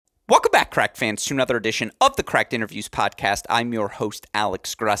Welcome back, Cracked fans, to another edition of the Cracked Interviews podcast. I'm your host,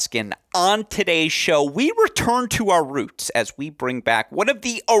 Alex Gruskin. On today's show, we return to our roots as we bring back one of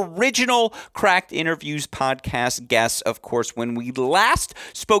the original Cracked Interviews podcast guests. Of course, when we last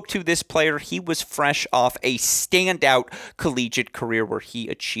spoke to this player, he was fresh off a standout collegiate career where he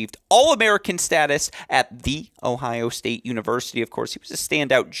achieved All-American status at The Ohio State University. Of course, he was a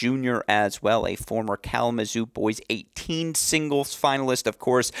standout junior as well, a former Kalamazoo Boys 18 singles finalist, of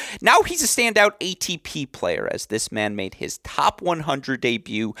course. Now he's a standout ATP player, as this man made his top 100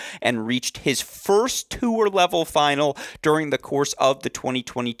 debut and reached his first tour level final during the course of the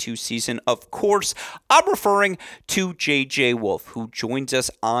 2022 season. Of course, I'm referring to JJ Wolf, who joins us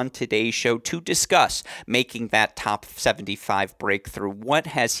on today's show to discuss making that top 75 breakthrough. What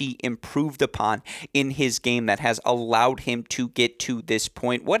has he improved upon in his game that has allowed him to get to this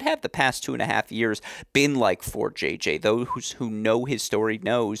point? What have the past 2.5 years been like for JJ? Those who know his story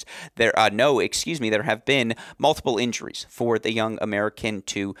there have been multiple injuries for the young American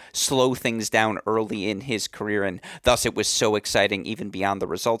to slow things down early in his career, and thus it was so exciting, even beyond the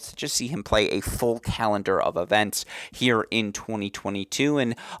results, to just see him play a full calendar of events here in 2022,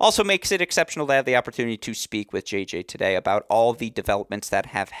 and also makes it exceptional to have the opportunity to speak with JJ today about all the developments that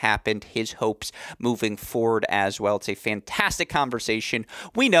have happened, his hopes moving forward as well. It's a fantastic conversation.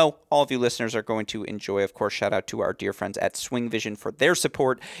 We know all of you listeners are going to enjoy. Of course, shout out to our dear friends at Swing Vision for their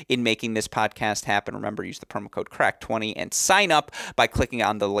support in making this podcast happen. Remember, use the promo code CRACK20 and sign up by clicking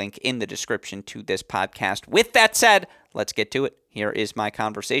on the link in the description to this podcast. With that said, let's get to it. Here is my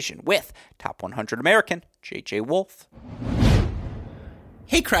conversation with Top 100 American, JJ Wolf.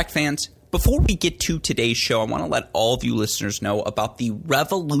 Hey, Crack fans. Before we get to today's show, I want to let all of you listeners know about the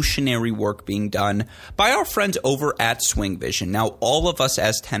revolutionary work being done by our friends over at Swing Vision. Now, all of us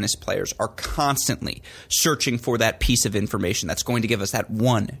as tennis players are constantly searching for that piece of information that's going to give us that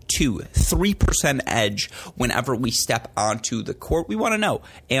 1, 2, 3% edge whenever we step onto the court. We want to know,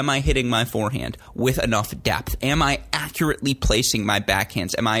 am I hitting my forehand with enough depth? Am I accurately placing my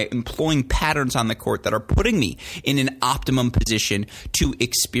backhands? Am I employing patterns on the court that are putting me in an optimum position to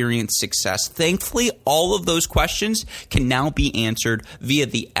experience success? Thankfully, all of those questions can now be answered via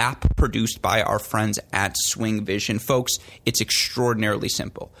the app produced by our friends at Swing Vision. Folks, it's extraordinarily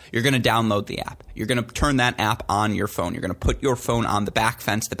simple. You're going to download the app. You're going to turn that app on your phone. You're going to put your phone on the back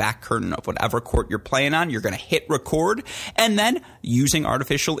fence, the back curtain of whatever court you're playing on. You're going to hit record, and then using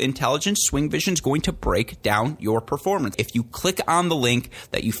artificial intelligence, Swing Vision is going to break down your performance. If you click on the link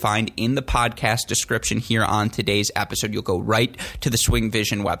that you find in the podcast description here on today's episode, you'll go right to the Swing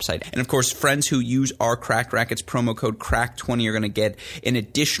Vision website. And of course, friends who use our Cracked Rackets promo code CRACK20 are going to get an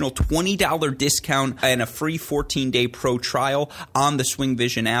additional $20 discount and a free 14-day pro trial on the Swing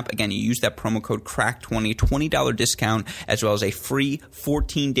Vision app. Again, you use that promo code CRACK20, $20 discount, as well as a free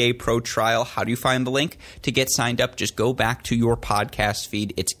 14-day pro trial. How do you find the link to get signed up? Just go back to your podcast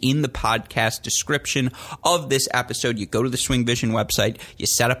feed. It's in the podcast description of this episode. You go to the Swing Vision website, you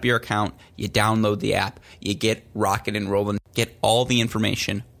set up your account, you download the app, you get rocking and rolling, get all the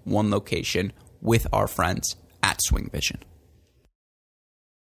information, one location, with our friends at Swing Vision.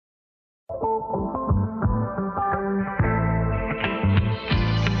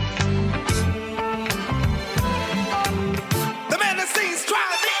 The man that sings Try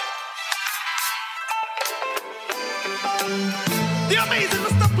the amazing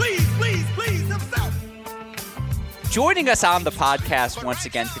Mr. Please himself. Joining us on the podcast once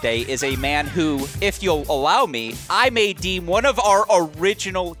again today is a man who, if you'll allow me, I may deem one of our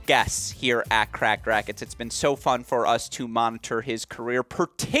original guests here at Cracked Rackets. It's been so fun for us to monitor his career,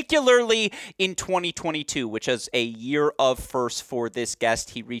 particularly in 2022, which is a year of firsts for this guest.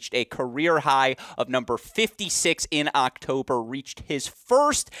 He reached a career high of number 56 in October, reached his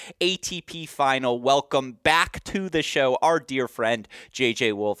first ATP final. Welcome back to the show, our dear friend,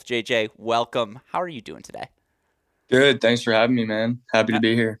 JJ Wolf. JJ, welcome. How are you doing today? Good. Thanks for having me, man. Happy to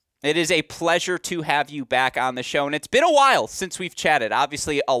be here. It is a pleasure to have you back on the show, and it's been a while since we've chatted.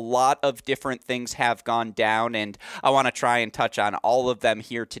 Obviously, a lot of different things have gone down, and I want to try and touch on all of them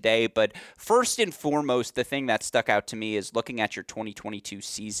here today. But first and foremost, the thing that stuck out to me is looking at your 2022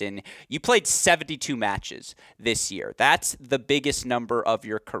 season. You played 72 matches this year. That's the biggest number of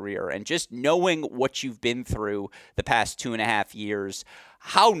your career, and just knowing what you've been through the past 2.5 years,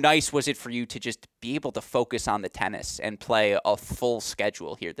 how nice was it for you to just be able to focus on the tennis and play a full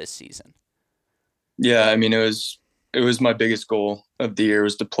schedule here this season? Yeah, I mean, it was my biggest goal of the year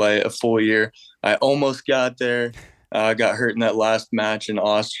was to play a full year. I almost got there. I got hurt in that last match in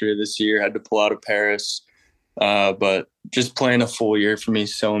Austria this year, had to pull out of Paris. But just playing a full year for me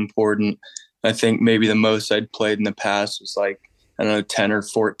is so important. I think maybe the most I'd played in the past was like I don't know, 10 or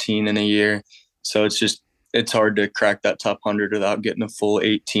 14 in a year. So it's hard to crack that top 100 without getting a full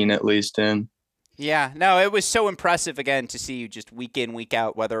 18 at least in. Yeah, no, it was so impressive again to see you just week in, week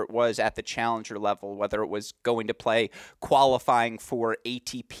out, whether it was at the challenger level, whether it was going to play qualifying for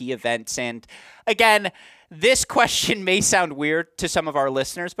ATP events. And again, this question may sound weird to some of our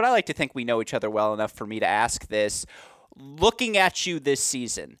listeners, but I like to think we know each other well enough for me to ask this. Looking at you this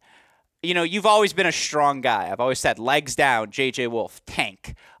season, you've always been a strong guy. I've always said legs down, JJ Wolf,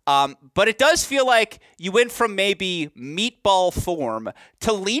 tank. But it does feel like you went from maybe meatball form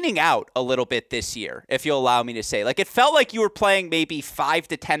to leaning out a little bit this year, if you'll allow me to say. Like, it felt like you were playing maybe 5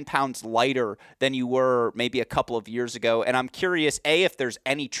 to 10 pounds lighter than you were maybe a couple of years ago. And I'm curious, A, if there's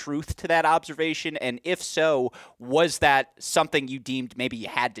any truth to that observation, and if so, was that something you deemed maybe you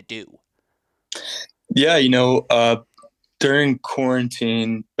had to do? Yeah, during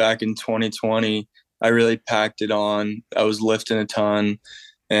quarantine back in 2020, I really packed it on. I was lifting a ton.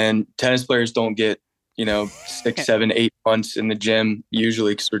 And tennis players don't get, 6, 7, 8 months in the gym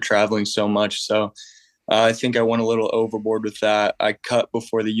usually because we're traveling so much. So I think I went a little overboard with that. I cut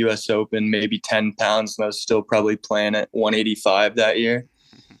before the U.S. Open maybe 10 pounds, and I was still probably playing at 185 that year.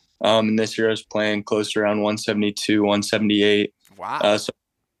 And this year I was playing close to around 172, 178. Wow. So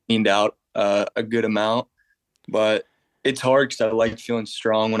I cleaned out a good amount. But it's hard because I like feeling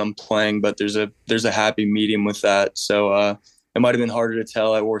strong when I'm playing, but there's a happy medium with that. So it might have been harder to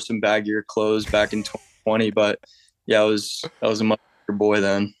tell. I wore some baggier clothes back in 2020, but yeah, I was a much bigger boy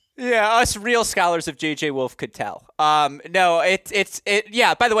then. Yeah, us real scholars of JJ Wolf could tell. No,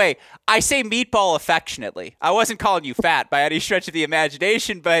 yeah, by the way, I say meatball affectionately. I wasn't calling you fat by any stretch of the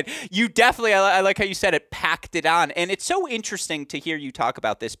imagination, but you definitely, I like how you said it, packed it on. And it's so interesting to hear you talk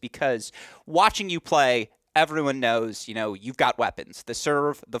about this because watching you play, everyone knows, you've got weapons. The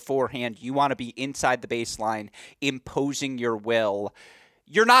serve, the forehand, you want to be inside the baseline, imposing your will.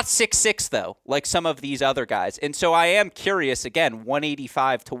 You're not 6'6", though, like some of these other guys. And so I am curious, again,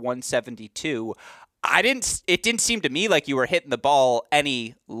 185 to 172. It didn't seem to me like you were hitting the ball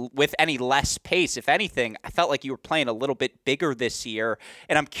with any less pace. If anything, I felt like you were playing a little bit bigger this year.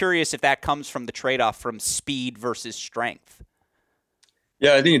 And I'm curious if that comes from the trade-off from speed versus strength.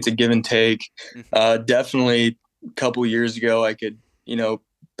 Yeah, I think it's a give and take. Definitely a couple years ago, I could,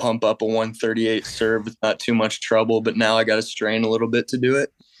 pump up a 138 serve with not too much trouble, but now I got to strain a little bit to do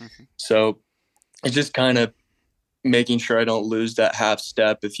it. So it's just kind of making sure I don't lose that half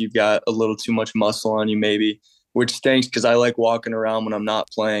step if you've got a little too much muscle on you maybe, which stinks because I like walking around when I'm not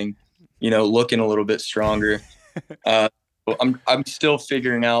playing, looking a little bit stronger. I'm still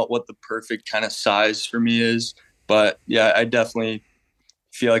figuring out what the perfect kind of size for me is. But yeah, I definitely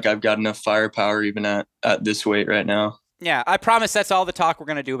feel like I've got enough firepower even at this weight right now. Yeah, I promise that's all the talk we're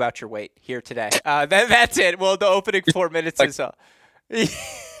going to do about your weight here today. That's it. Well, the opening 4 minutes is all.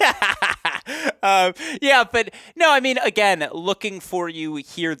 Yeah, but no, I mean, again, looking for you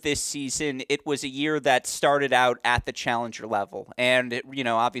here this season, it was a year that started out at the challenger level. And,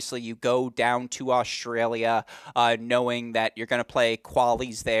 obviously you go down to Australia knowing that you're going to play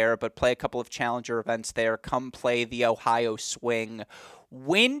qualies there, but play a couple of challenger events there, come play the Ohio Swing.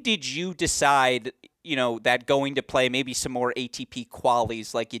 When did you decide, that going to play maybe some more ATP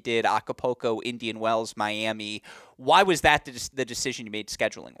qualies like you did Acapulco, Indian Wells, Miami, why was that the decision you made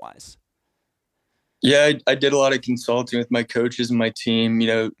scheduling-wise? Yeah, I did a lot of consulting with my coaches and my team.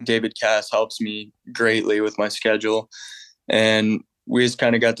 David Cass helps me greatly with my schedule. And we just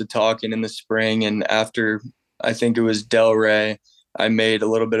kind of got to talking in the spring. And after, I think it was Delray, I made a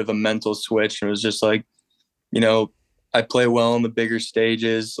little bit of a mental switch and it was just like, I play well in the bigger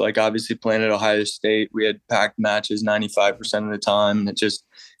stages, like obviously playing at Ohio State. We had packed matches 95% of the time. And it just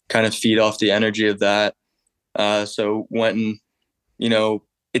kind of feed off the energy of that. So went and,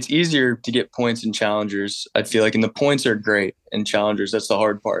 it's easier to get points in challengers. I feel like, and the points are great in challengers. That's the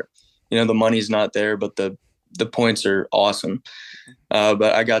hard part. The money's not there, but the points are awesome.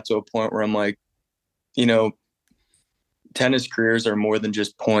 But I got to a point where I'm like, tennis careers are more than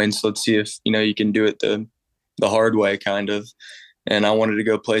just points. Let's see if, you can do it the hard way kind of. And I wanted to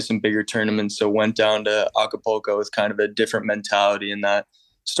go play some bigger tournaments. So went down to Acapulco with kind of a different mentality in that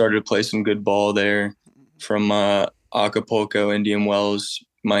started to play some good ball there from Acapulco, Indian Wells,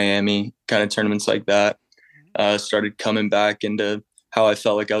 Miami, kind of tournaments like that. Started coming back into how I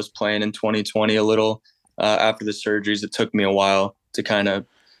felt like I was playing in 2020 a little. After the surgeries, it took me a while to kind of,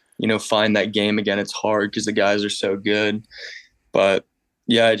 find that game again. It's hard because the guys are so good. But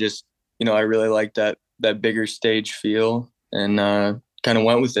yeah, I just, I really like that bigger stage feel and kind of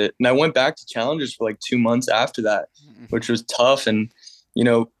went with it. And I went back to challengers for like 2 months after that, which was tough. And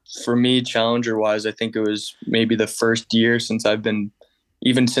For me, challenger wise, I think it was maybe the first year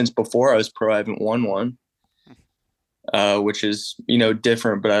even since before I was pro, I haven't won one, which is,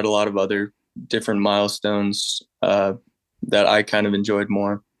 different, but I had a lot of other different milestones that I kind of enjoyed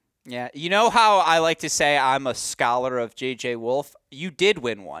more. Yeah. You know how I like to say I'm a scholar of JJ Wolf? You did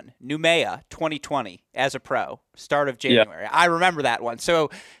win one, Noumea 2020 as a pro, start of January. Yeah. I remember that one.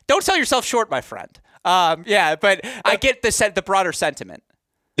 So don't sell yourself short, my friend. But I get the broader sentiment.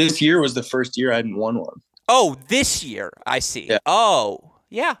 This year was the first year I hadn't won one. Oh, this year. I see. Yeah. Oh,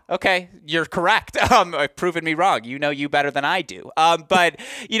 yeah. Okay. You're correct. Proving me wrong. You know you better than I do. But,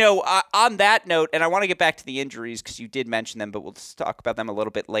 on that note, and I want to get back to the injuries because you did mention them, but we'll talk about them a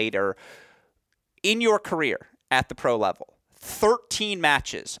little bit later. In your career at the pro level, 13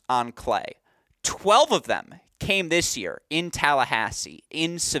 matches on clay. 12 of them came this year in Tallahassee,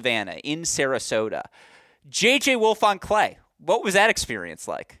 in Savannah, in Sarasota. JJ Wolf on clay. What was that experience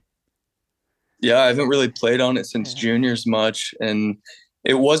like? Yeah, I haven't really played on it since juniors much, and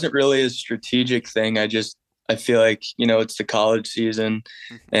it wasn't really a strategic thing. I feel like, it's the college season,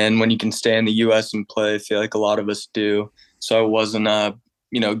 and when you can stay in the U.S. and play, I feel like a lot of us do. So I wasn't,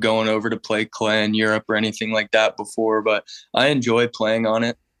 going over to play clay in Europe or anything like that before, but I enjoy playing on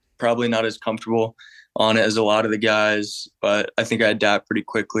it. Probably not as comfortable on it as a lot of the guys, but I think I adapt pretty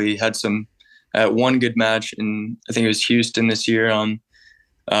quickly. Had one good match, and I think it was Houston this year on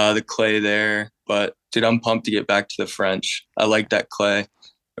the clay there. But dude, I'm pumped to get back to the French. I like that clay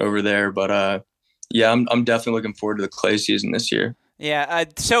over there, but I'm definitely looking forward to the clay season this year. Yeah.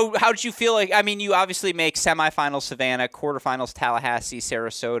 So how did you feel like? I mean, you obviously make semifinals Savannah, quarterfinals Tallahassee,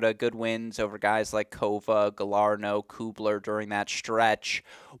 Sarasota, good wins over guys like Kova, Galarno, Kubler during that stretch.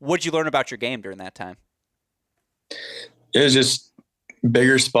 What did you learn about your game during that time? It was just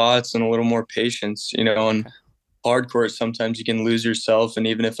bigger spots and a little more patience, and hard court, sometimes you can lose yourself. And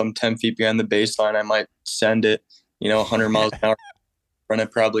even if I'm 10 feet behind the baseline, I might send it, 100 miles an hour when I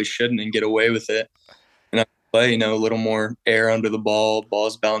probably shouldn't and get away with it. And I play, a little more air under the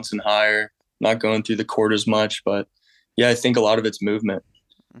ball's bouncing higher, not going through the court as much. But yeah, I think a lot of it's movement.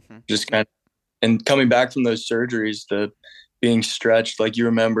 Just kind of, and coming back from those surgeries, the being stretched, like you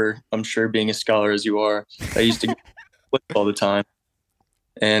remember, I'm sure being a scholar as you are, I used to get all the time.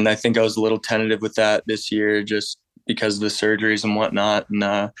 And I think I was a little tentative with that this year just because of the surgeries and whatnot. And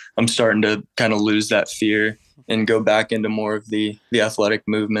I'm starting to kind of lose that fear and go back into more of the athletic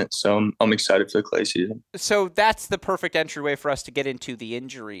movement. So I'm excited for the clay season. So that's the perfect entryway for us to get into the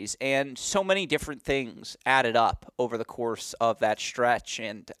injuries. And so many different things added up over the course of that stretch.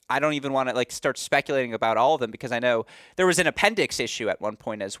 And I don't even want to start speculating about all of them because I know there was an appendix issue at one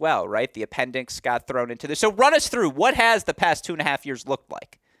point as well, right? The appendix got thrown into this. So run us through, what has the past 2.5 years looked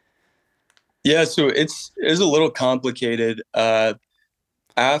like? Yeah, so it's a little complicated. When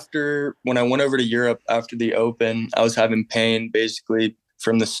I went over to Europe after the Open, I was having pain basically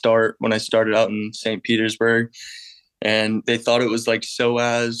from the start when I started out in St. Petersburg, and they thought it was like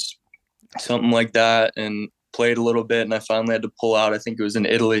psoas, something like that, and played a little bit, and I finally had to pull out. I think it was in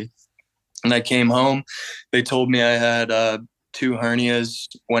Italy, and I came home. They told me I had 2 hernias,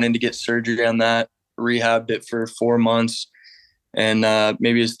 went in to get surgery on that, rehabbed it for 4 months, and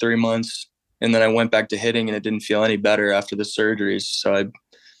maybe it was 3 months. And then I went back to hitting and it didn't feel any better after the surgeries. So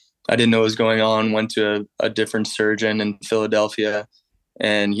I didn't know what was going on, went to a different surgeon in Philadelphia.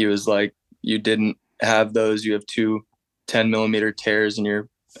 And he was like, you didn't have those. You have 2 10-millimeter tears in your,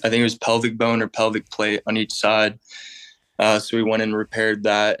 I think it was pelvic bone or pelvic plate on each side. So we went and repaired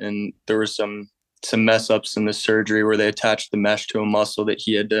that. And there were some mess ups in the surgery where they attached the mesh to a muscle that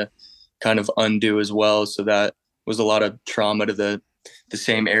he had to kind of undo as well. So that was a lot of trauma to the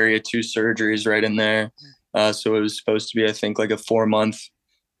same area, 2 surgeries right in there. So it was supposed to be, I think, like a 4-month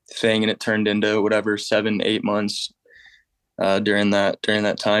thing, and it turned into whatever 7-8 months during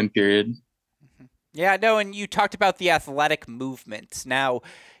that time period. Yeah, no, and you talked about the athletic movements. Now,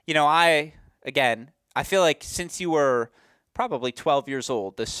 I feel like since you were probably 12 years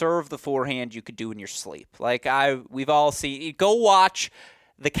old, the serve, the forehand you could do in your sleep. We've all seen. Go watch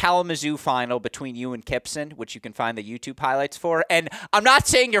the Kalamazoo final between you and Kipson, which you can find the YouTube highlights for. And I'm not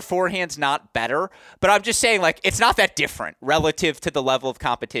saying your forehand's not better, but I'm just saying it's not that different relative to the level of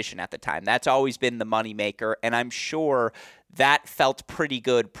competition at the time. That's always been the moneymaker, and I'm sure that felt pretty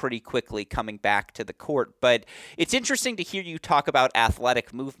good pretty quickly coming back to the court. But it's interesting to hear you talk about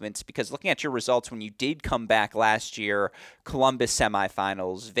athletic movements because looking at your results when you did come back last year, Columbus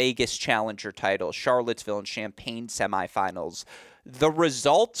semifinals, Vegas Challenger title, Charlottesville and Champaign semifinals, the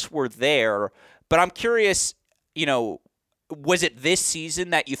results were there, but I'm curious, Was it this season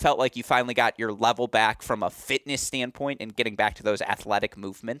that you felt like you finally got your level back from a fitness standpoint and getting back to those athletic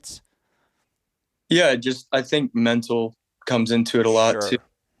movements? Yeah, I think mental comes into it a lot too.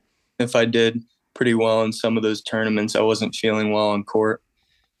 If I did pretty well in some of those tournaments, I wasn't feeling well on court.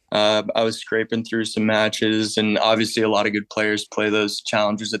 I was scraping through some matches, and obviously a lot of good players play those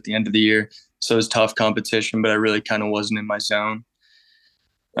challenges at the end of the year. So it was tough competition, but I really kind of wasn't in my zone.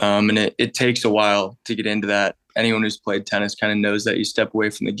 And it takes a while to get into that. Anyone who's played tennis kind of knows that you step away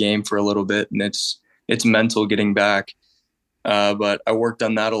from the game for a little bit, and it's mental getting back. But I worked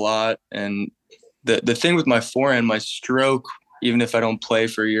on that a lot. And the thing with my forehand, my stroke, even if I don't play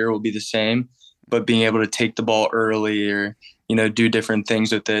for a year, will be the same. But being able to take the ball early or, do different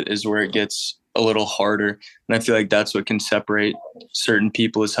things with it is where it gets a little harder. And I feel like that's what can separate certain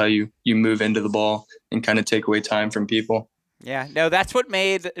people, is how you move into the ball and kind of take away time from people. Yeah, no, that's what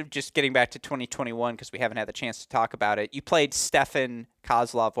made, just getting back to 2021, because we haven't had the chance to talk about it. You played Stefan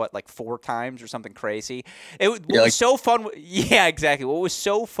Kozlov, like 4 times or something crazy? What was so fun. Yeah, exactly. What was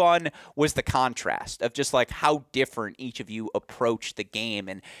so fun was the contrast of just like how different each of you approached the game,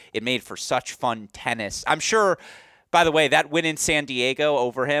 and it made for such fun tennis. I'm sure, by the way, that win in San Diego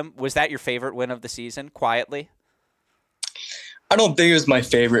over him, was that your favorite win of the season, quietly? I don't think it was my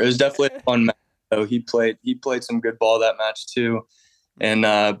favorite. It was definitely a fun match. So he played some good ball that match too. And,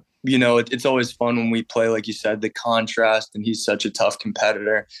 it's always fun when we play, like you said, the contrast, and he's such a tough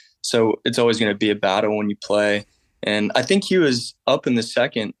competitor. So it's always going to be a battle when you play. And I think he was up in the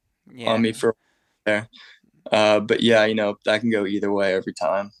second on me for there. But yeah, that can go either way every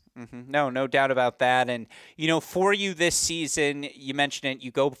time. Mm-hmm. No doubt about that. And, for you this season, you mentioned it, you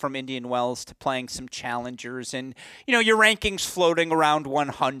go from Indian Wells to playing some challengers, and, your rankings floating around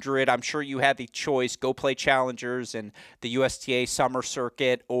 100. I'm sure you had the choice, go play challengers and the USTA summer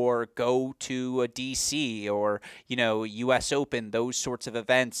circuit, or go to a DC or, US Open, those sorts of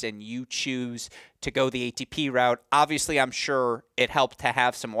events, and you choose to go the ATP route. Obviously, I'm sure it helped to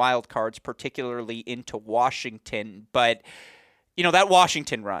have some wild cards, particularly into Washington, but that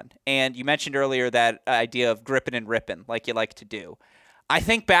Washington run, and you mentioned earlier that idea of gripping and ripping like you like to do. I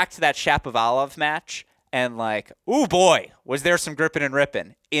think back to that Shapovalov match, and oh boy, was there some gripping and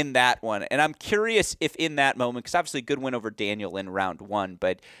ripping in that one. And I'm curious if in that moment, because obviously good win over Daniel in round 1,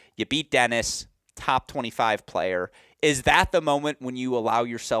 but you beat Dennis, top 25 player. Is that the moment when you allow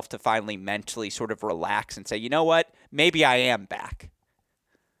yourself to finally mentally sort of relax and say, you know what, maybe I am back?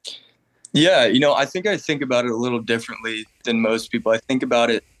 Yeah, I think about it a little differently than most people. I think about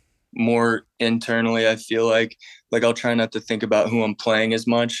it more internally. I feel like I'll try not to think about who I'm playing as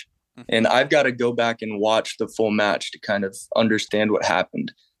much. And I've got to go back and watch the full match to kind of understand what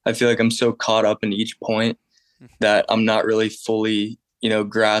happened. I feel like I'm so caught up in each point that I'm not really fully,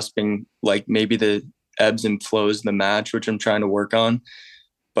 grasping maybe the ebbs and flows of the match, which I'm trying to work on.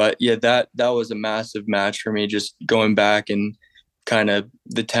 But yeah, that was a massive match for me, just going back and kind of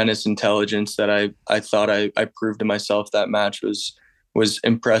the tennis intelligence that I thought I proved to myself that match was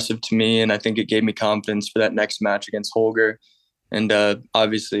impressive to me. And I think it gave me confidence for that next match against Holger. And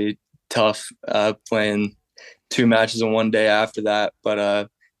obviously tough playing 2 matches in one day after that. But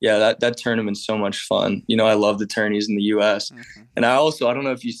yeah, that tournament's so much fun. I love the tourneys in the US. And I don't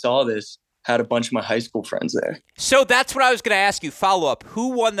know if you saw this, had a bunch of my high school friends there. So that's what I was going to ask you. Follow up. Who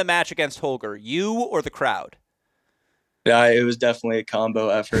won the match against Holger, you or the crowd? Yeah, it was definitely a combo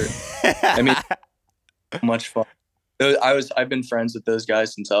effort. I mean, much fun. I've been friends with those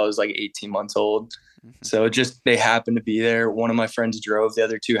guys since I was 18 months old. So they happened to be there. One of my friends drove, the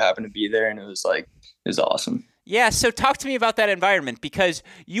other 2 happened to be there, and it was awesome. Yeah, so talk to me about that environment, because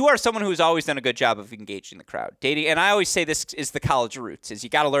you are someone who's always done a good job of engaging the crowd. Dating, and I always say this is the college roots, is you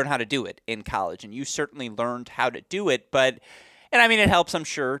got to learn how to do it in college, and you certainly learned how to do it, and I mean, it helps, I'm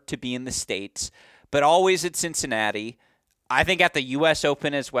sure, to be in the States, but always at Cincinnati. I think at the U.S.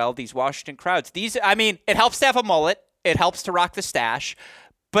 Open as well, these Washington crowds, it helps to have a mullet. It helps to rock the stash.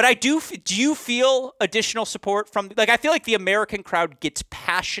 But do you feel additional support from, I feel like the American crowd gets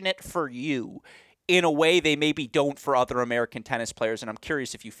passionate for you in a way they maybe don't for other American tennis players, and I'm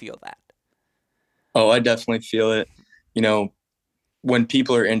curious if you feel that. Oh, I definitely feel it. When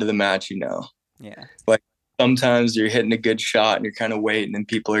people are into the match, Yeah. Sometimes you're hitting a good shot and you're kind of waiting, and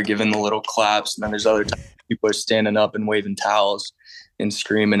people are giving the little claps, and then there's other times people are standing up and waving towels and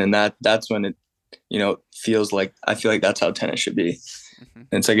screaming, and that's when it feels like, I feel like that's how tennis should be. And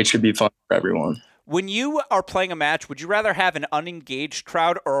it's it should be fun for everyone. When you are playing a match, would you rather have an unengaged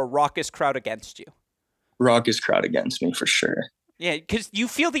crowd or a raucous crowd against you? Raucous crowd against me for sure. Yeah, because you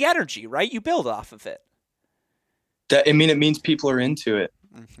feel the energy, right? You build off of it. It means people are into it.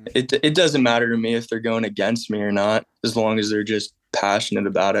 It doesn't matter to me if they're going against me or not, as long as they're just passionate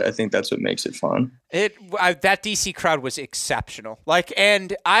about it. I think that's what makes it fun. That DC crowd was exceptional.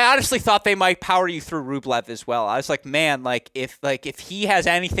 And I honestly thought they might power you through Rublev as well. I was like, man, if he has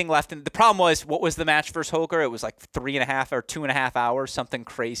anything left, and the problem was, what was the match versus Holger? It was 3.5 or 2.5 hours, something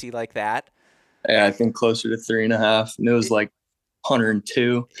crazy like that. Yeah, I think closer to 3.5, and it was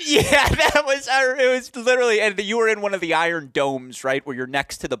 102. Yeah, it was literally, and you were in one of the iron domes, right, where you're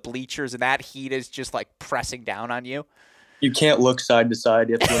next to the bleachers, and that heat is just pressing down on you. You can't look side to side.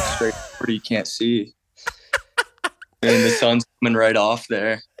 You have to look straight forward. You can't see. And the sun's coming right off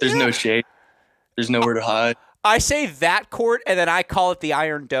there. There's no shade. There's nowhere to hide. I say that court, and then I call it the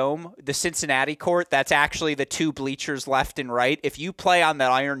Iron Dome, the Cincinnati court. That's actually the two bleachers left and right. If you play on the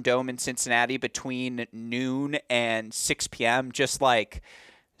Iron Dome in Cincinnati between noon and 6 p.m., just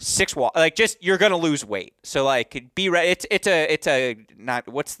you're gonna lose weight. So be ready. It's a not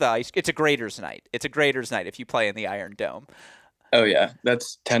what's the ice? It's a graders night. It's a graders night if you play in the Iron Dome. Oh yeah,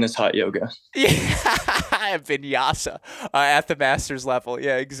 that's tennis hot yoga. Yeah, vinyasa at the Masters level.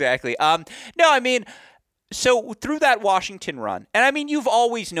 Yeah, exactly. No, I mean, so through that Washington run, and I mean, you've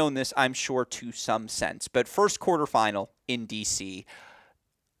always known this, I'm sure, to some sense, but first quarterfinal in DC,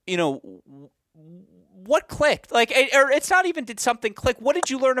 what clicked? Or it's not even did something click. What did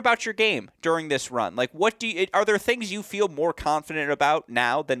you learn about your game during this run? Are there things you feel more confident about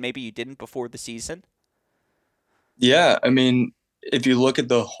now than maybe you didn't before the season? Yeah, I mean, if you look at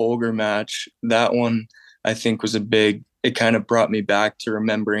the Holger match, that one I think was it kind of brought me back to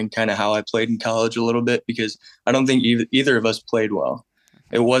remembering kind of how I played in college a little bit, because I don't think either of us played well.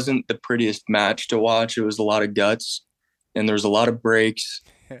 It wasn't the prettiest match to watch. It was a lot of guts, and there was a lot of breaks,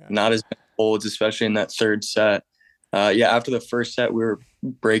 not as many holds, especially in that third set. After the first set, we were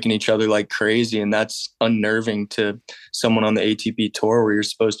breaking each other like crazy, and that's unnerving to someone on the ATP Tour where you're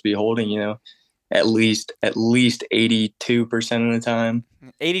supposed to be holding, at least 82% of the time.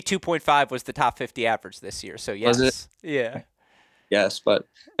 82.5 was the top 50 average this year. So yes. Was it? Yeah. Yes, but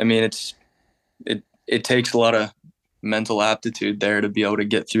I mean, it takes a lot of mental aptitude there to be able to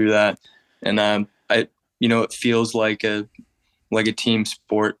get through that. And it feels like a team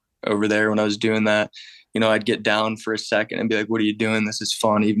sport over there when I was doing that. I'd get down for a second and be like, what are you doing? This is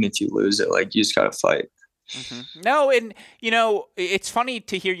fun. Even if you lose it, you just got to fight. Mm-hmm. No, and it's funny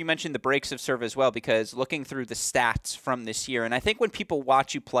to hear you mention the breaks of serve as well, because looking through the stats from this year, and I think when people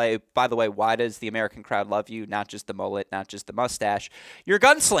watch you play, by the way, why does the American crowd love you? Not just the mullet, not just the mustache. You're a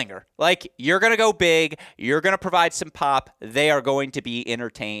gunslinger. You're going to go big. You're going to provide some pop. They are going to be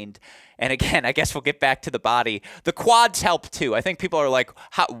entertained. And again, I guess we'll get back to the body. The quads help too. I think people are like,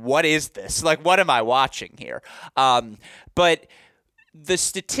 what is this? What am I watching here? But the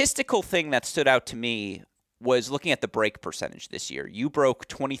statistical thing that stood out to me was looking at the break percentage this year. You broke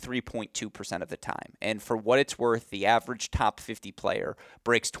 23.2% of the time. And for what it's worth, the average top 50 player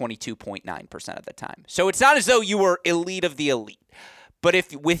breaks 22.9% of the time. So it's not as though you were elite of the elite. But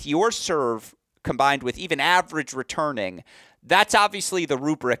if with your serve combined with even average returning, that's obviously the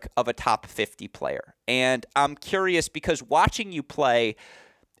rubric of a top 50 player. And I'm curious, because watching you play,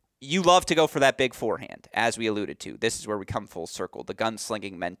 you love to go for that big forehand, as we alluded to. This is where we come full circle, the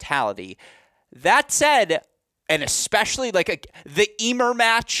gunslinging mentality. That said, and especially the Emer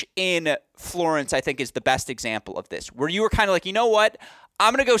match in Florence, I think, is the best example of this, where you were kind of like, you know what?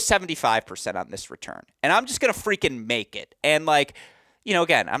 I'm going to go 75% on this return, and I'm just going to freaking make it. And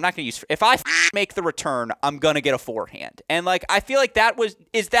again, I'm not going to use, if I make the return, I'm going to get a forehand. And I feel like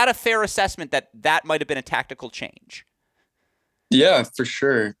is that a fair assessment that might have been a tactical change? Yeah, for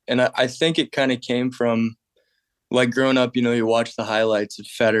sure. And I think it kind of came from, growing up, you watch the highlights of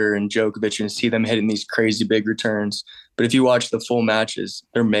Federer and Djokovic and see them hitting these crazy big returns. But if you watch the full matches,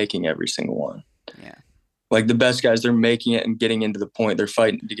 they're making every single one. Yeah. The best guys, they're making it and getting into the point. They're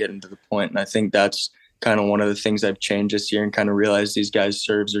fighting to get into the point. And I think that's kind of one of the things I've changed this year, and kind of realized these guys'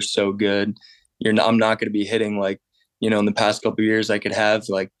 serves are so good. I'm not going to be hitting in the past couple of years, I could have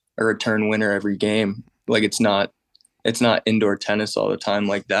a return winner every game. It's not indoor tennis all the time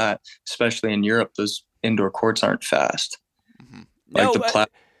like that, especially in Europe. Those indoor courts aren't fast. Mm-hmm. The platform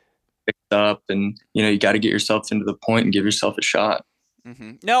picked up, and you got to get yourself into the point and give yourself a shot.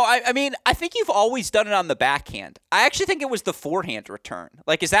 Mm-hmm. No, I mean, I think you've always done it on the backhand. I actually think it was the forehand return.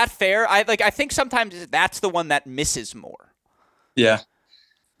 Is that fair? I think sometimes that's the one that misses more. Yeah,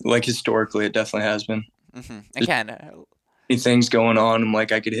 historically, it definitely has been. Mm-hmm. Again, many things going on. I'm I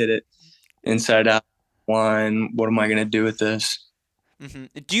could hit it inside out. Line. What am I going to do with this? Mm-hmm.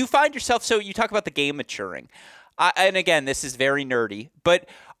 Do you find yourself, so you talk about the game maturing, and again, this is very nerdy, but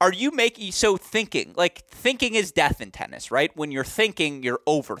Are you making, so thinking, like thinking is death in tennis, right? When you're thinking, you're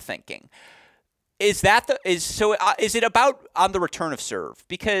overthinking. Is it about on the return of serve?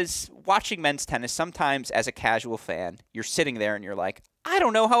 Because watching men's tennis, sometimes as a casual fan, you're sitting there and you're like, I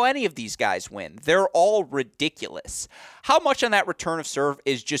don't know how any of these guys win. They're all ridiculous. How much on that return of serve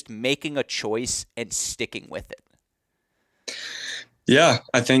is just making a choice and sticking with it? Yeah,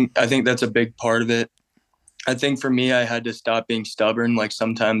 I think that's a big part of it. I think for me, I had to stop being stubborn. Like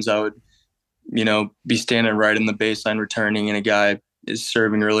sometimes I would, be standing right in the baseline returning and a guy is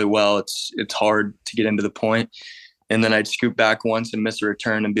serving really well. It's hard to get into the point. And then I'd scoop back once and miss a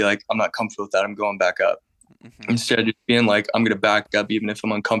return and be like, I'm not comfortable with that. I'm going back up. Mm-hmm. Instead of just being like, I'm going to back up even if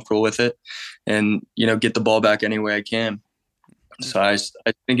I'm uncomfortable with it and, get the ball back any way I can. Mm-hmm. So I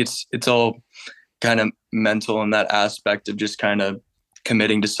think it's all kind of mental in that aspect of just kind of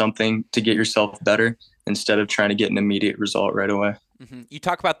committing to something to get yourself better instead of trying to get an immediate result right away. Mm-hmm. You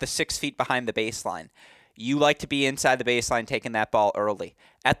talk about the 6 feet behind the baseline. You like to be inside the baseline, taking that ball early.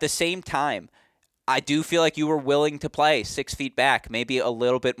 At the same time, I do feel like you were willing to play 6 feet back, maybe a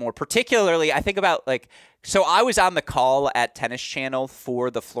little bit more. Particularly, I think about so I was on the call at Tennis Channel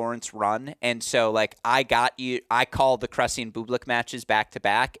for the Florence run, and so I called the Cressy and Bublik matches back to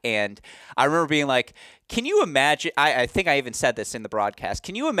back, and I remember being like, can you imagine, I think I even said this in the broadcast,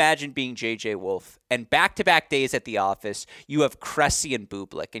 can you imagine being JJ Wolf and back-to-back days at the office, you have Cressy and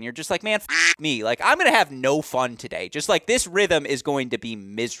Bublik, and you're just like, man, me, I'm going to have no fun today. Just this rhythm is going to be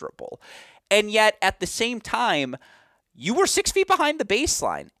miserable. And yet, at the same time, you were 6 feet behind the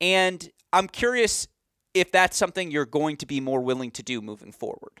baseline. And I'm curious if that's something you're going to be more willing to do moving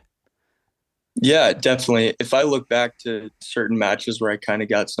forward. Yeah, definitely. If I look back to certain matches where I kind of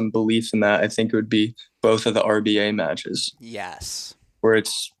got some belief in that, I think it would be both of the RBA matches. Yes. Where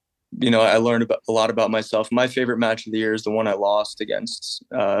it's, I learned a lot about myself. My favorite match of the year is the one I lost against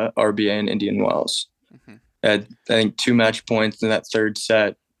RBA in Indian Wells. Mm-hmm. I had, I think, 2 match points in that third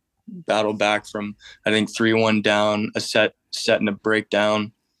set. Battle back from, I think, 3-1 down, a set and a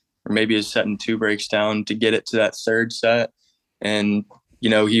breakdown, or maybe a set and 2 breaks down to get it to that third set. And,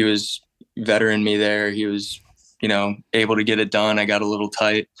 he was veteran me there. He was, able to get it done. I got a little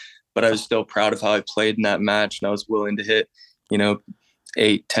tight, but I was still proud of how I played in that match. And I was willing to hit,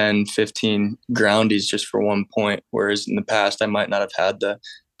 8, 10, 15 groundies just for 1 point. Whereas in the past, I might not have had the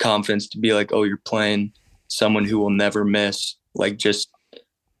confidence to be like, oh, you're playing someone who will never miss. Just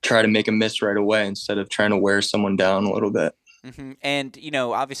try to make a miss right away instead of trying to wear someone down a little bit. Mm-hmm. And,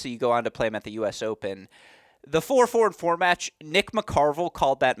 obviously you go on to play him at the U.S. Open. The 4-4-4 match, Nick McCarville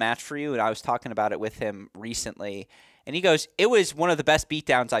called that match for you, and I was talking about it with him recently. And he goes, it was one of the best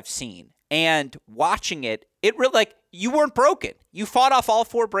beatdowns I've seen. And watching it really, you weren't broken. You fought off all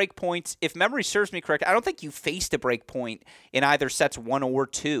 4 break points. If memory serves me correct, I don't think you faced a break point in either sets 1 or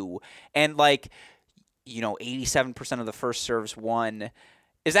 2. And, 87% of the first serves won.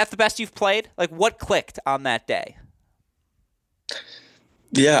 Is that the best you've played? What clicked on that day?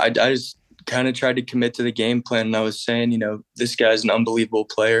 Yeah, I just kind of tried to commit to the game plan. And I was saying, this guy's an unbelievable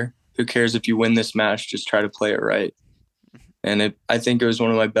player. Who cares if you win this match? Just try to play it right. And I think it was one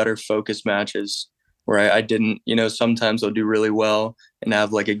of my better focus matches where I didn't, sometimes I'll do really well and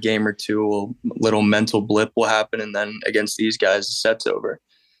have a game or 2, a little mental blip will happen. And then against these guys, the set's over.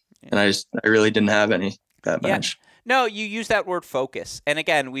 And I really didn't have any that match. No, you use that word focus. And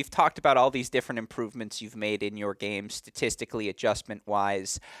again, we've talked about all these different improvements you've made in your game, statistically,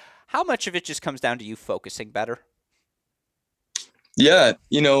 adjustment-wise. How much of it just comes down to you focusing better? Yeah,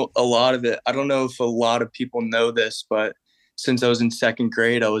 a lot of it. I don't know if a lot of people know this, but since I was in 2nd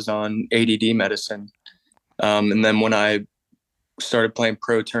grade, I was on ADD medicine. And then when I started playing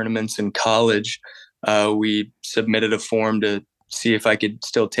pro tournaments in college, we submitted a form to see if I could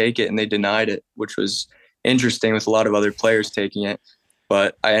still take it, and they denied it, which was interesting with a lot of other players taking it.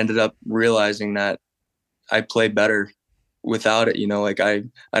 But I ended up realizing that I play better without it.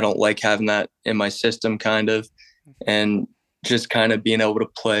 I don't like having that in my system kind of, and just kind of being able to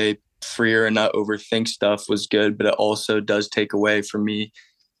play freer and not overthink stuff was good. But it also does take away from me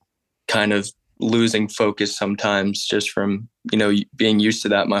kind of losing focus sometimes just from, being used to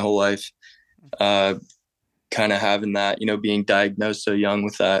that my whole life, kind of having that, being diagnosed so young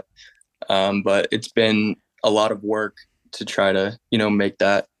with that. But it's been a lot of work to try to, make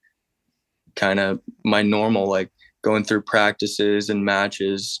that kind of my normal, going through practices and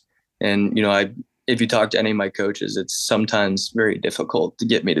matches. And, if you talk to any of my coaches, it's sometimes very difficult to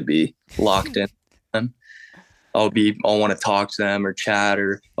get me to be locked in. I'll want to talk to them or chat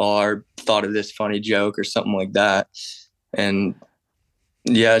or thought of this funny joke or something like that. And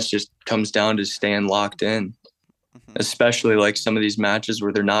yeah, it just comes down to staying locked in. especially like some of these matches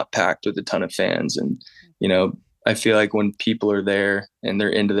where they're not packed with a ton of fans. And, I feel like when people are there and they're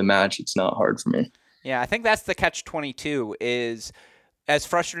into the match, it's not hard for me. Yeah, I think that's the catch-22 is, as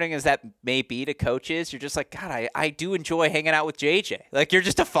frustrating as that may be to coaches, you're just like, God, I do enjoy hanging out with JJ. Like, you're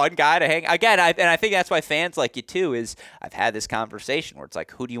just a fun guy to hang. Again, and I think that's why fans like you too, is I've had this conversation where it's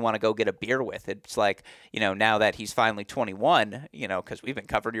like, who do you want to go get a beer with? It's like, now that he's finally 21, because we've been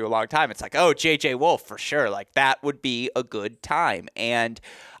covering you a long time, it's like, oh, JJ Wolf, for sure. Like, that would be a good time. And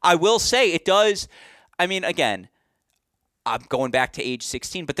I will say it does. I mean, again, I'm going back to age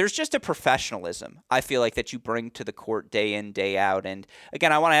 16, but there's just a professionalism I feel like that you bring to the court day in, day out. And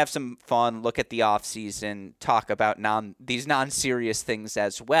again, I want to have some fun, look at the off season, talk about these non-serious things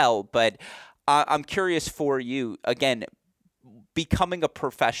as well. But I'm curious for you, again, becoming a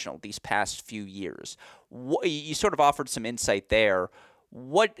professional these past few years, you sort of offered some insight there.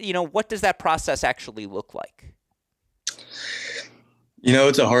 What does that process actually look like?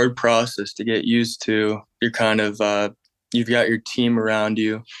 It's a hard process to get used to. You're kind of, you've got your team around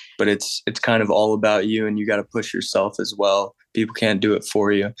you, but it's kind of all about you, and you got to push yourself as well. People can't do it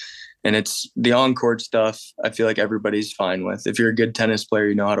for you. And it's the on-court stuff I feel like everybody's fine with. If you're a good tennis player,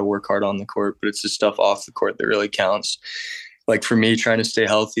 you know how to work hard on the court, but it's the stuff off the court that really counts. Like for me, trying to stay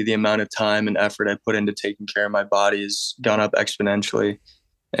healthy, the amount of time and effort I put into taking care of my body has gone up exponentially.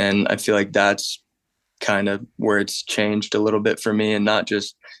 And I feel like that's kind of where it's changed a little bit for me, and not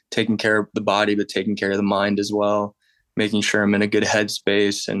just taking care of the body, but taking care of the mind as well, making sure I'm in a good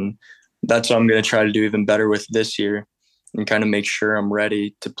headspace. And that's what I'm going to try to do even better with this year, and kind of make sure I'm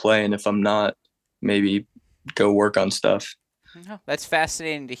ready to play. And if I'm not, maybe go work on stuff. Oh, that's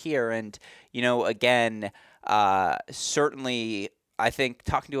fascinating to hear. And, again, certainly I think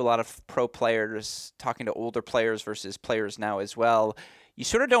talking to a lot of pro players, talking to older players versus players now as well, you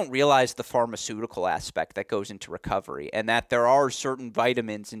sort of don't realize the pharmaceutical aspect that goes into recovery, and that there are certain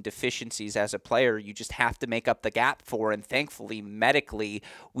vitamins and deficiencies as a player you just have to make up the gap for. And thankfully, medically,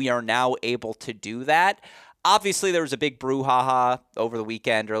 we are now able to do that. Obviously, there was a big brouhaha over the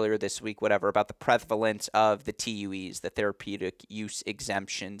weekend, earlier this week, whatever, about the prevalence of the TUEs, the therapeutic use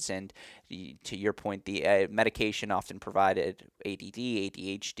exemptions. And to your point, the medication often provided ADD,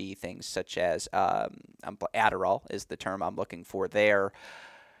 ADHD, things such as Adderall is the term I'm looking for there.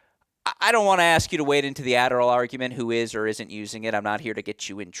 I don't want to ask you to wade into the Adderall argument, who is or isn't using it. I'm not here to get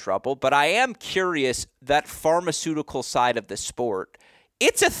you in trouble. But I am curious, that pharmaceutical side of the sport,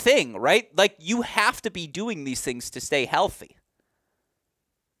 it's a thing, right? Like, you have to be doing these things to stay healthy.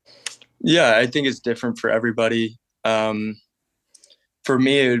 Yeah, I think it's different for everybody. For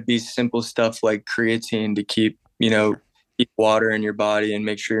me, it would be simple stuff like creatine to keep water in your body and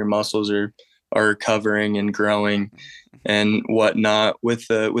make sure your muscles are recovering and growing and whatnot. With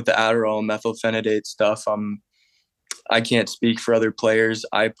the Adderall and methylphenidate stuff, I can't speak for other players.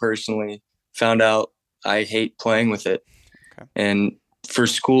 I personally found out I hate playing with it. Okay. And for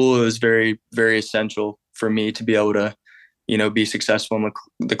school, it was very, very essential for me to be able to, be successful in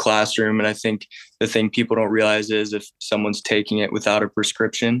the classroom. And I think the thing people don't realize is if someone's taking it without a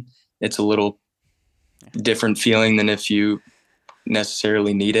prescription, it's a little different feeling than if you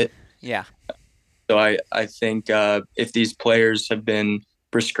necessarily need it. Yeah. So I think if these players have been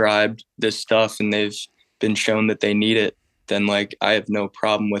prescribed this stuff and they've been shown that they need it, then I have no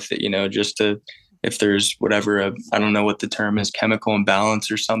problem with it, just to, if there's whatever, I don't know what the term is, chemical imbalance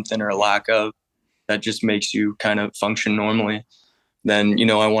or something, or a lack of, that just makes you kind of function normally, then,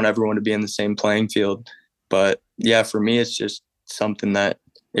 I want everyone to be in the same playing field. But yeah, for me, it's just something that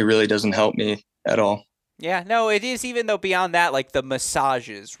it really doesn't help me at all. Yeah, no, it is, even though beyond that, like the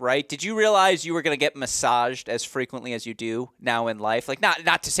massages, right? Did you realize you were going to get massaged as frequently as you do now in life? Like,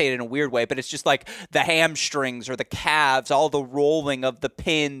 not to say it in a weird way, but it's just like the hamstrings or the calves, all the rolling of the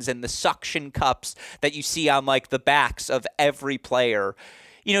pins and the suction cups that you see on like the backs of every player.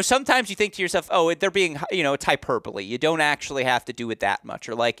 Sometimes you think to yourself, oh, they're being, it's hyperbole. You don't actually have to do it that much.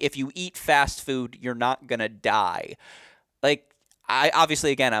 Or like, if you eat fast food, you're not going to die. Like,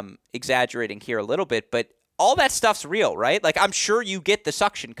 obviously, again, I'm exaggerating here a little bit, but all that stuff's real, right? Like, I'm sure you get the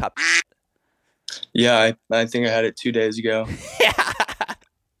suction cup. Yeah, I think I had it 2 days ago. Yeah.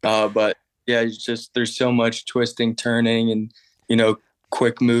 But yeah, it's just, there's so much twisting, turning, and,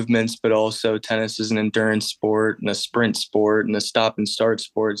 quick movements, but also tennis is an endurance sport and a sprint sport and a stop and start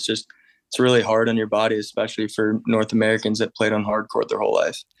sport. It's really hard on your body, especially for North Americans that played on hard court their whole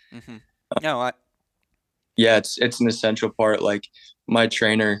life. Mm-hmm. Yeah, it's an essential part. Like, my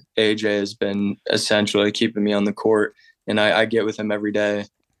trainer, AJ, has been essential at keeping me on the court, and I get with him every day.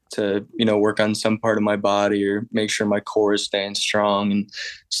 to, work on some part of my body or make sure my core is staying strong and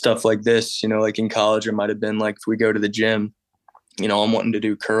stuff like this. Like in college, it might have been like, if we go to the gym, I'm wanting to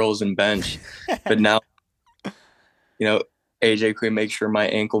do curls and bench, but now, AJ, can we make sure my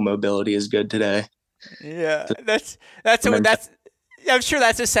ankle mobility is good today? Yeah, that's I'm sure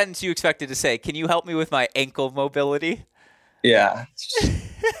that's a sentence you expected to say. Can you help me with my ankle mobility? Yeah.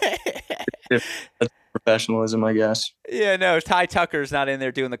 That's professionalism, I guess. Yeah, no, Ty Tucker's not in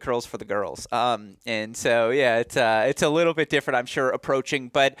there doing the curls for the girls. And so, yeah, it's a little bit different, I'm sure, approaching.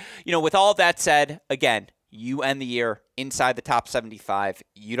 But, with all that said, again, you end the year inside the top 75.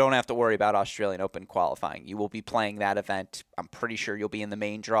 You don't have to worry about Australian Open qualifying. You will be playing that event. I'm pretty sure you'll be in the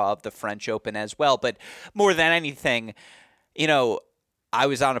main draw of the French Open as well. But more than anything, I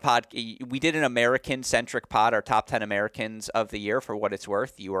was on a pod. We did an American-centric pod, our top 10 Americans of the year, for what it's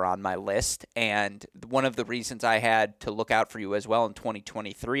worth. You were on my list. And one of the reasons I had to look out for you as well in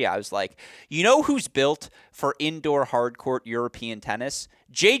 2023, I was like, who's built for indoor hardcourt European tennis?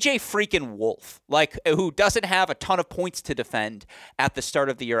 JJ freaking Wolf, who doesn't have a ton of points to defend at the start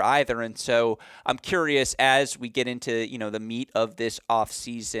of the year either. And so I'm curious, as we get into, the meat of this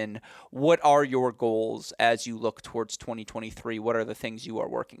offseason, what are your goals as you look towards 2023? What are the things you are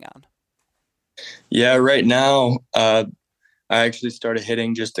working on? Yeah, right now, I actually started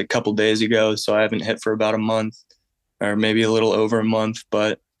hitting just a couple days ago, so I haven't hit for about a month or maybe a little over a month.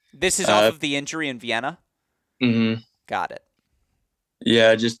 But this is off of the injury in Vienna? Mm-hmm. Got it.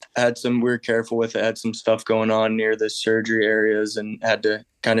 Yeah, just we were careful with it. Had some stuff going on near the surgery areas and had to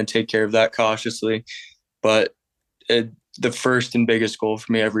kind of take care of that cautiously. But the first and biggest goal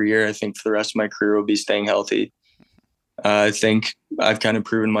for me every year, I think for the rest of my career, will be staying healthy. I think I've kind of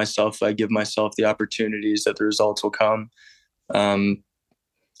proven myself. If I give myself the opportunities, that the results will come. And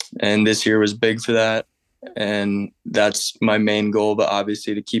this year was big for that. And that's my main goal, but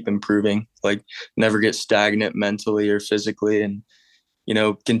obviously to keep improving, never get stagnant mentally or physically, and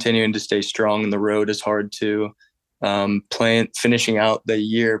continuing to stay strong. And the road is hard too. Finishing out the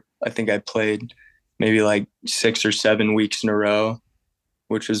year, I think I played maybe 6 or 7 weeks in a row,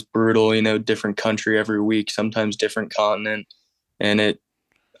 which was brutal. Different country every week, sometimes different continent, and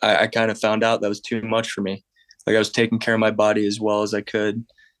I kind of found out that was too much for me. I was taking care of my body as well as I could,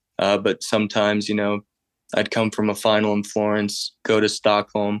 but sometimes I'd come from a final in Florence, go to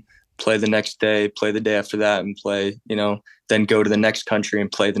Stockholm, play the next day, play the day after that, and play, then go to the next country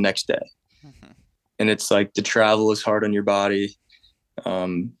and play the next day. Mm-hmm. And it's the travel is hard on your body.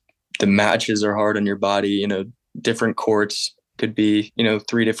 The matches are hard on your body. Different courts could be,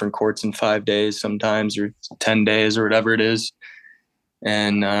 3 different courts in 5 days sometimes, or 10 days or whatever it is.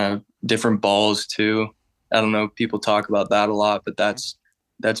 And different balls too. I don't know, people talk about that a lot, but that's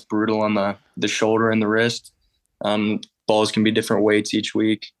brutal on the shoulder and the wrist. Balls can be different weights each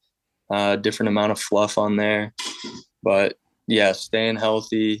week. Different amount of fluff on there, but yeah, staying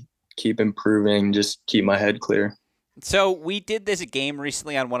healthy, keep improving, just keep my head clear. So we did this game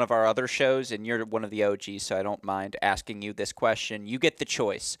recently on one of our other shows, and you're one of the OGs, so I don't mind asking you this question. You get the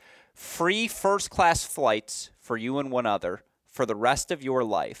choice: free first-class flights for you and one other for the rest of your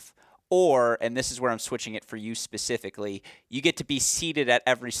life, or, and this is where I'm switching it for you specifically, you get to be seated at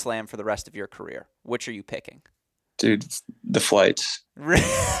every slam for the rest of your career. Which are you picking? Dude, the flights.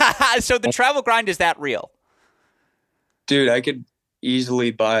 So the travel grind is that real? Dude, I could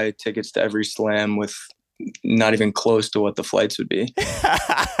easily buy tickets to every slam with not even close to what the flights would be.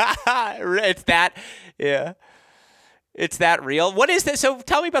 It's that, yeah. It's that real. What is this? So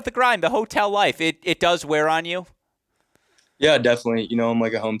tell me about the grind, the hotel life. It does wear on you? Yeah, definitely. I'm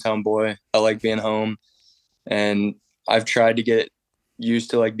like a hometown boy. I like being home, and I've tried to get used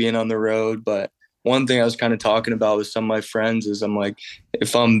to being on the road, but one thing I was kind of talking about with some of my friends is I'm like,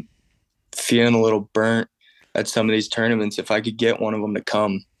 if I'm feeling a little burnt at some of these tournaments, if I could get one of them to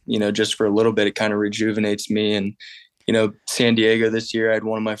come, just for a little bit, it kind of rejuvenates me. And, San Diego this year, I had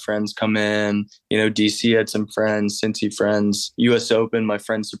one of my friends come in, DC had some friends, Cincy friends, US Open, my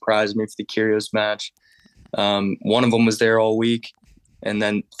friend surprised me for the Kyrgios match. One of them was there all week, and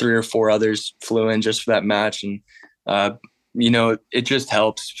then 3 or 4 others flew in just for that match. And, it just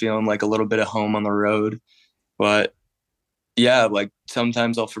helps feeling a little bit of home on the road. But yeah,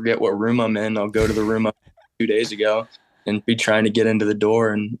 sometimes I'll forget what room I'm in. I'll go to the room 2 days ago and be trying to get into the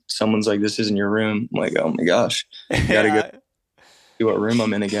door, and someone's like, "This isn't your room." I'm like, "Oh my gosh, I gotta go see what room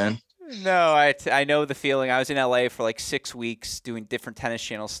I'm in again." No, I know the feeling. I was in LA for 6 weeks doing different Tennis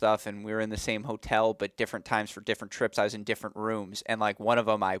Channel stuff, and we were in the same hotel, but different times for different trips. I was in different rooms, and one of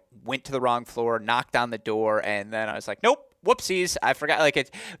them, I went to the wrong floor, knocked on the door, and then I was like, "Nope, whoopsies, I forgot. Like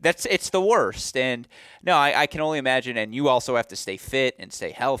it's the worst. And no, I can only imagine. And you also have to stay fit and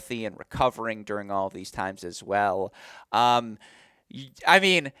stay healthy and recovering during all of these times as well. I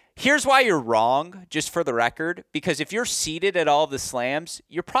mean, here's why you're wrong, just for the record, because if you're seated at all the slams,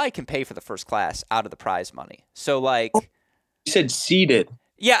 you probably can pay for the first class out of the prize money. So like, You said seated.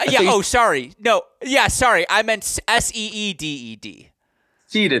 yeah. Oh, sorry. No, yeah, sorry. I meant SEEDED.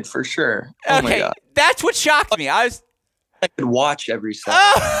 Seated for sure. Oh my Okay, God. that's what shocked me. I could watch every slam.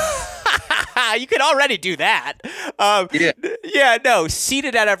 you could already do that. Yeah, no,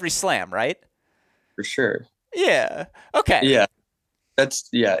 seated at every slam, right? For sure. Yeah. Okay. Yeah. That's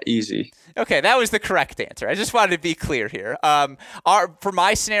easy. Okay, that was the correct answer. I just wanted to be clear here. For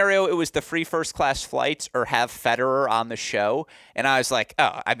my scenario, it was the free first class flights or have Federer on the show, and I was like,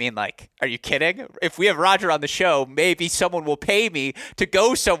 oh, I mean, like, are you kidding? If we have Roger on the show, maybe someone will pay me to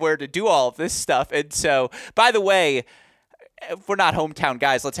go somewhere to do all of this stuff. And so, by the way, we're not hometown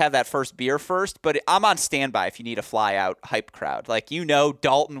guys. Let's have that first beer first. But I'm on standby if you need a fly out hype crowd. Like,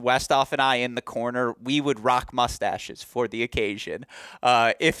 Dalton Westhoff and I in the corner, we would rock mustaches for the occasion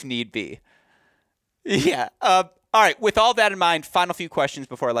if need be. Yeah. All right. With all that in mind, final few questions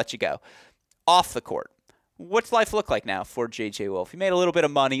before I let you go. Off the court, what's life look like now for JJ Wolf? You made a little bit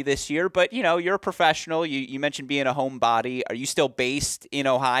of money this year, but, you're a professional. You mentioned being a homebody. Are you still based in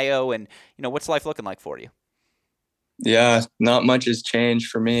Ohio? And, what's life looking like for you? Yeah, not much has changed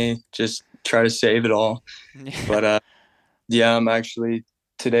for me. Just try to save it all. But I'm actually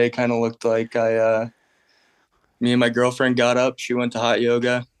today kind of looked like me and my girlfriend got up. She went to hot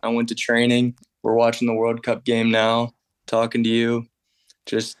yoga. I went to training. We're watching the World Cup game now, talking to you.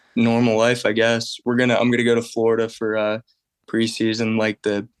 Just normal life, I guess. I'm gonna go to Florida for preseason, like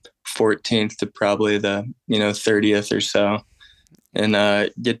the 14th to probably the 30th or so,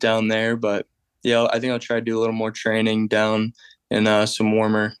 and get down there. But yeah, I think I'll try to do a little more training down in some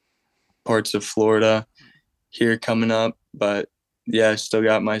warmer parts of Florida here coming up. But yeah, I still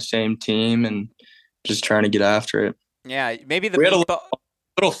got my same team and just trying to get after it. Yeah, maybe we had a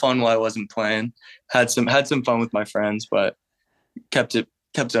little fun while I wasn't playing. Had some fun with my friends, but kept it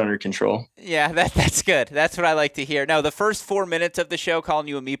under control. Yeah, that's good. That's what I like to hear. No, the first 4 minutes of the show calling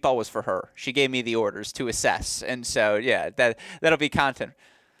you a meatball was for her. She gave me the orders to assess, and so yeah, that'll be content.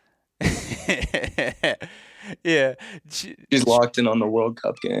 Yeah, she's locked in on the World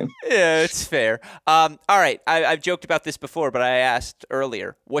Cup game. Yeah, it's fair. All right, I've joked about this before, but I asked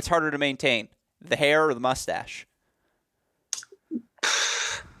earlier, what's harder to maintain, the hair or the mustache? I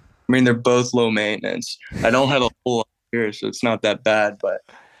mean, they're both low maintenance. I don't have a whole lot of hair, so it's not that bad. But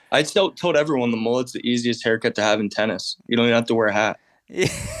I still told everyone the mullet's the easiest haircut to have in tennis. You don't even have to wear a hat.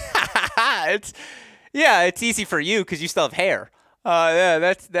 It's easy for you because you still have hair. Yeah,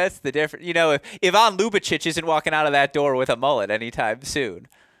 that's the difference. If Ivan Lubicic isn't walking out of that door with a mullet anytime soon.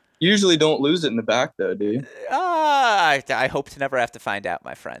 You usually don't lose it in the back, though, do you? I hope to never have to find out,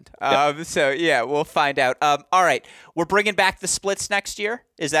 my friend. So yeah, we'll find out. All right, we're bringing back the splits next year.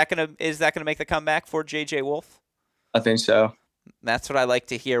 Is that gonna make the comeback for JJ Wolf? I think so. That's what I like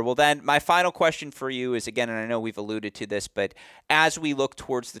to hear. Well, then, my final question for you is, again, and I know we've alluded to this, but as we look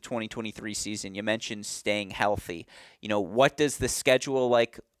towards the 2023 season, you mentioned staying healthy. What does the schedule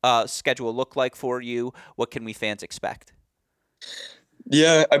look like for you? What can we fans expect?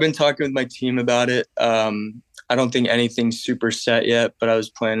 Yeah, I've been talking with my team about it. I don't think anything's super set yet, but I was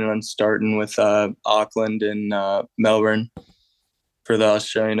planning on starting with Auckland and Melbourne for the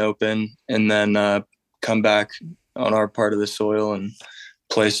Australian Open, and then come back on our part of the soil and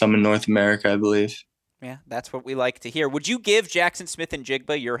play some in North America, I believe. Yeah, that's what we like to hear. Would you give Jackson Smith and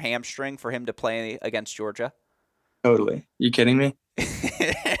Jigba your hamstring for him to play against Georgia? Totally. You kidding me?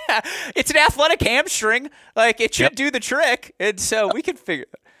 It's an athletic hamstring. Like, it should do the trick. And so we can figure.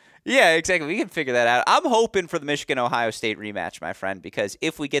 Yeah, exactly. We can figure that out. I'm hoping for the Michigan-Ohio State rematch, my friend, because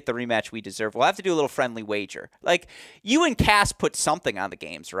if we get the rematch we deserve, we'll have to do a little friendly wager. Like, you and Cass put something on the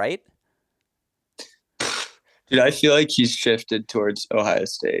games, right? Dude, I feel like he's shifted towards Ohio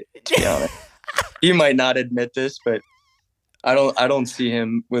State, to be honest. He might not admit this, but I don't see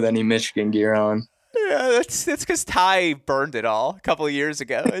him with any Michigan gear on. Yeah, that's because Ty burned it all a couple of years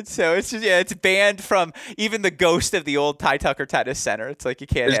ago. And so it's just, it's banned from even the ghost of the old Ty Tucker Tennis Center. It's like you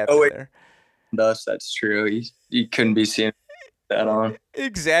can't have it there. That's true. He couldn't be seen that on.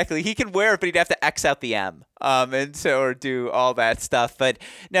 Exactly. He could wear it, but he'd have to X out the M. And so, or do all that stuff. But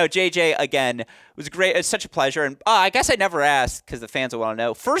no, JJ, again, it was great. It's such a pleasure. And I guess I never asked because the fans will want to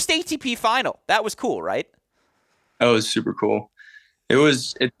know. First ATP final. That was cool, right? That was super cool.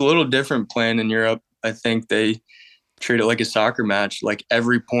 It's a little different playing in Europe. I think they treat it like a soccer match. Like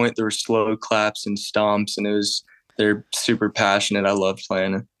every point there were slow claps and stomps, and they're super passionate. I love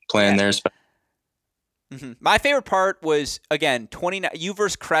playing there. Mm-hmm. My favorite part was, again, you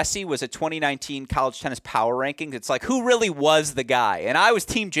versus Cressy was a 2019 college tennis power rankings. It's like, who really was the guy? And I was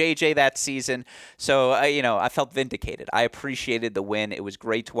Team JJ that season, so I felt vindicated. I appreciated the win. It was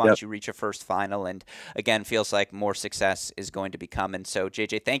great to watch you reach a first final, and again, feels like more success is going to be coming. So,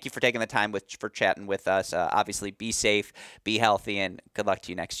 JJ, thank you for taking the time for chatting with us. Obviously, be safe, be healthy, and good luck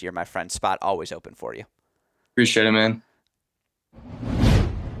to you next year, my friend. Spot always open for you. Appreciate it, man.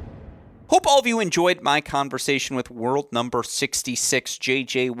 Hope all of you enjoyed my conversation with world number 66,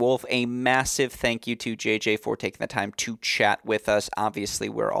 JJ Wolf. A massive thank you to JJ for taking the time to chat with us. Obviously,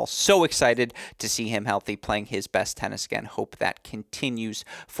 we're all so excited to see him healthy, playing his best tennis again. Hope that continues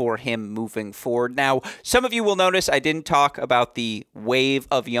for him moving forward. Now, some of you will notice I didn't talk about the wave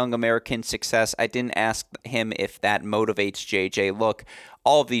of young American success. I didn't ask him if that motivates JJ. Look,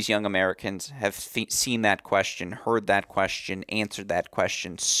 all of these young Americans have seen that question, heard that question, answered that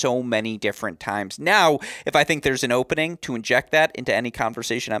question so many different times. Now, if I think there's an opening to inject that into any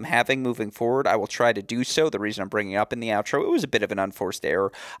conversation I'm having moving forward, I will try to do so. The reason I'm bringing it up in the outro, it was a bit of an unforced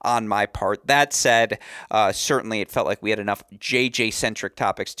error on my part. That said, certainly it felt like we had enough JJ-centric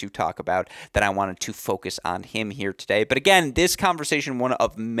topics to talk about that I wanted to focus on him here today. But again, this conversation, one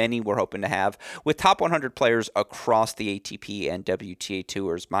of many we're hoping to have with top 100 players across the ATP and WTA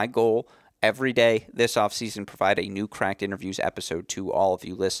tours. My goal every day this offseason, provide a new Cracked Interviews episode to all of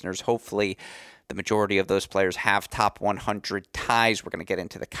you listeners. Hopefully, the majority of those players have top 100 ties. We're going to get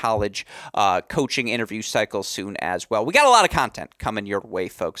into the college coaching interview cycle soon as well. We got a lot of content coming your way,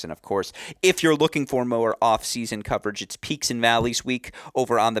 folks. And of course, if you're looking for more off-season coverage, it's Peaks and Valleys week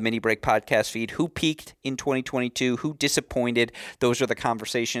over on the Mini Break podcast feed. Who peaked in 2022? Who disappointed? Those are the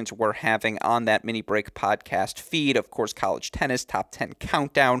conversations we're having on that Mini Break podcast feed. Of course, college tennis, top 10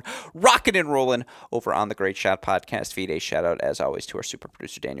 countdown, rocking and rolling over on the Great Shot podcast feed. A shout out, as always, to our super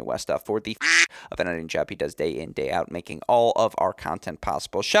producer, Daniel Westoff, for the of an editing job he does day in, day out, making all of our content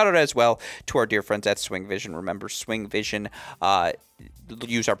possible. Shout out as well to our dear friends at Swing Vision. Remember, Swing Vision,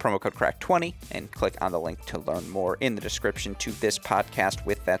 use our promo code CRACK20 and click on the link to learn more in the description to this podcast.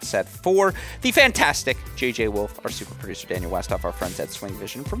 With that said, for the fantastic JJ Wolf, our super producer Daniel Westoff, our friends at Swing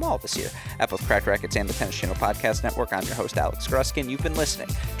Vision, from all of us here at both Cracked Racquets and the Tennis Channel Podcast Network, I'm your host, Alex Gruskin. You've been listening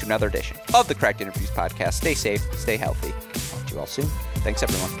to another edition of the Cracked Interviews Podcast. Stay safe, stay healthy. Talk to you all soon. Thanks,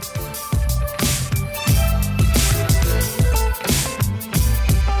 everyone.